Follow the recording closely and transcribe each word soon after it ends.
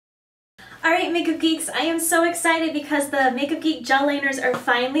Alright, Makeup Geeks, I am so excited because the Makeup Geek gel liners are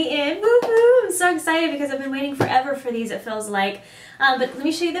finally in. Woohoo! I'm so excited because I've been waiting forever for these, it feels like. But let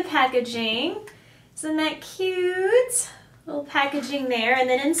me show you the packaging. Isn't that cute? Little packaging there, and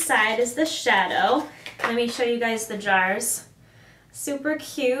then inside is the shadow. Let me show you guys the jars. Super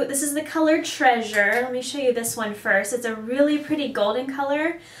cute. This is the color Treasure. Let me show you this one first. It's a really pretty golden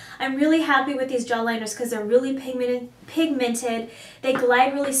color. I'm really happy with these gel liners because they're really pigmented. They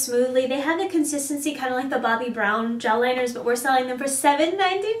glide really smoothly. They have the consistency kind of like the Bobbi Brown gel liners, but we're selling them for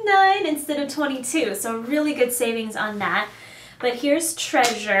 $7.99 instead of $22. So really good savings on that. But here's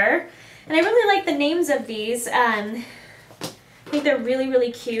Treasure. And I really like the names of these. I think they're really,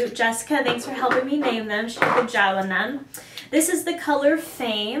 really cute. Jessica, thanks for helping me name them. She did a good job on them. This is the color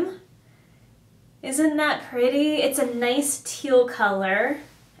Fame. Isn't that pretty? It's a nice teal color.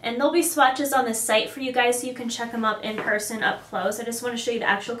 And there'll be swatches on the site for you guys so you can check them up in person up close. I just want to show you the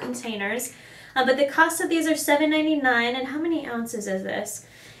actual containers. But the cost of these are $7.99. And how many ounces is this?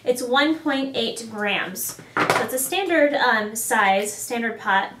 It's 1.8 grams. So it's a standard size, standard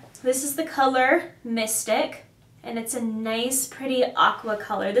pot. This is the color Mystic. And it's a nice, pretty aqua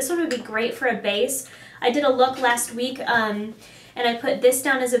color. This one would be great for a base. I did a look last week, and I put this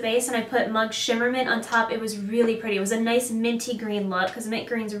down as a base, and I put Mug Shimmer Mint on top. It was really pretty. It was a nice minty green look, because mint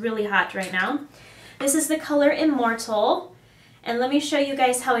green's really hot right now. This is the color Immortal. And let me show you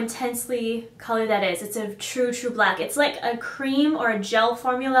guys how intensely colored that is. It's a true, true black. It's like a cream or a gel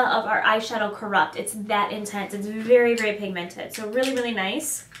formula of our eyeshadow Corrupt. It's that intense. It's very, very pigmented. So really, really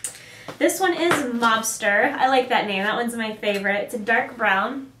nice. This one is Mobster. I like that name. That one's my favorite. It's a dark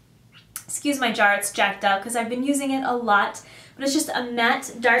brown. Excuse my jar, it's jacked up because I've been using it a lot. But it's just a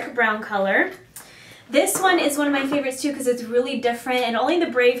matte dark brown color. This one is one of my favorites too because it's really different and only the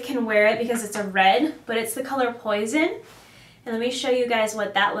brave can wear it because it's a red, but it's the color Poison. And let me show you guys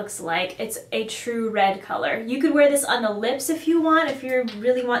what that looks like. It's a true red color. You could wear this on the lips if you want, if you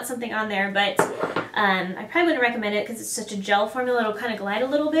really want something on there, but I probably wouldn't recommend it because it's such a gel formula. It'll kind of glide a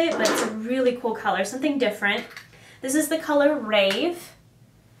little bit, but it's a really cool color, something different. This is the color Rave.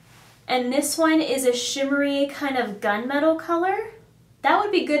 And this one is a shimmery kind of gunmetal color. That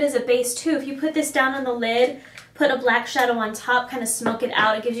would be good as a base too. If you put this down on the lid, put a black shadow on top, kind of smoke it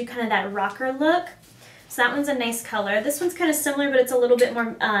out, it gives you kind of that rocker look. So that one's a nice color. This one's kind of similar, but it's a little bit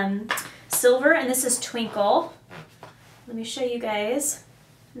more silver, and this is Twinkle. Let me show you guys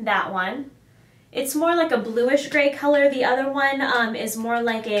that one. It's more like a bluish gray color. The other one is more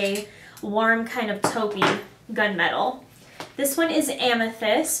like a warm kind of taupey gunmetal. This one is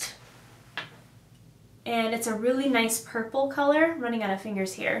Amethyst, and it's a really nice purple color. I'm running out of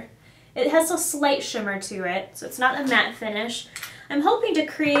fingers here. It has a slight shimmer to it, so it's not a matte finish. I'm hoping to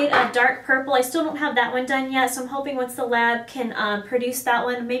create a dark purple. I still don't have that one done yet, so I'm hoping once the lab can produce that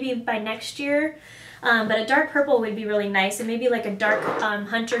one, maybe by next year. But a dark purple would be really nice, and maybe like a dark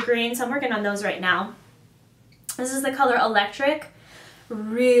hunter green, so I'm working on those right now. This is the color Electric.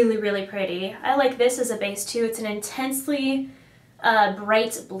 Really, really pretty. I like this as a base too. It's an intensely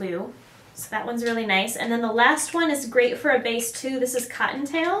bright blue, so that one's really nice. And then the last one is great for a base too. This is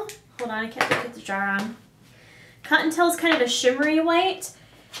Cottontail. Hold on, I can't put the jar on. Cottontail is kind of a shimmery white,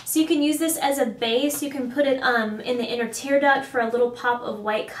 so you can use this as a base. You can put it in the inner tear duct for a little pop of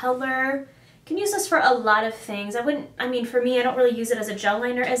white color. You can use this for a lot of things. I mean, for me, I don't really use it as a gel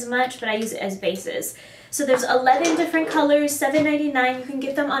liner as much, but I use it as bases. So there's 11 different colors, $7.99. You can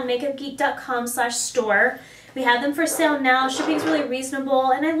get them on makeupgeek.com/store. We have them for sale now. Shipping's really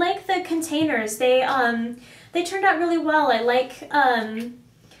reasonable, and I like the containers. They turned out really well. I like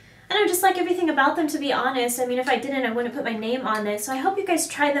I don't just like everything about them, to be honest. I mean, if I didn't, I wouldn't put my name on it. So I hope you guys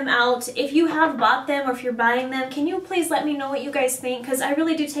try them out. If you have bought them or if you're buying them, can you please let me know what you guys think? Because I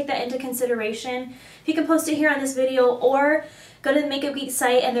really do take that into consideration. If you can post it here on this video or go to the Makeup Geek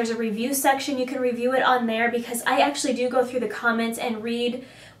site and there's a review section, you can review it on there because I actually do go through the comments and read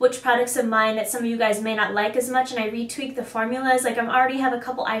which products of mine that some of you guys may not like as much, and I retweak the formulas. Like I already have a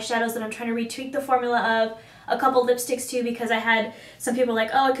couple eyeshadows that I'm trying to retweak the formula of. A couple lipsticks too because I had some people like,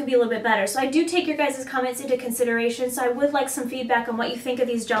 oh, it could be a little bit better. So I do take your guys' comments into consideration, so I would like some feedback on what you think of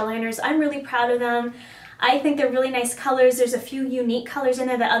these gel liners. I'm really proud of them. I think they're really nice colors. There's a few unique colors in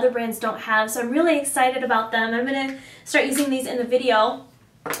there that other brands don't have, so I'm really excited about them. I'm going to start using these in the video.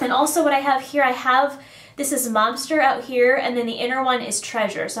 And also what I have here, this is Mobster out here, and then the inner one is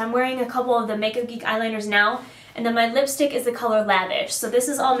Treasure. So I'm wearing a couple of the Makeup Geek eyeliners now. And then my lipstick is the color Lavish. So this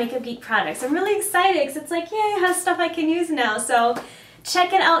is all Makeup Geek products. I'm really excited because it's like, yay, I have stuff I can use now. So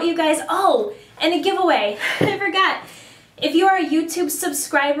check it out, you guys. Oh, and a giveaway. I forgot. If you are a YouTube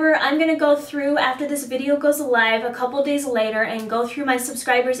subscriber, I'm going to go through after this video goes live a couple days later and go through my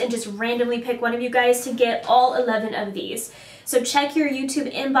subscribers and just randomly pick one of you guys to get all 11 of these. So check your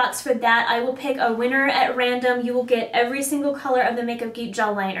YouTube inbox for that. I will pick a winner at random. You will get every single color of the Makeup Geek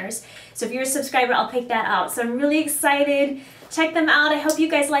gel liners. So if you're a subscriber, I'll pick that out. So I'm really excited. Check them out. I hope you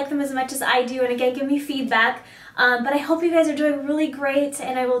guys like them as much as I do. And again, give me feedback. But I hope you guys are doing really great,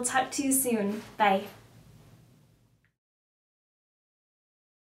 and I will talk to you soon. Bye.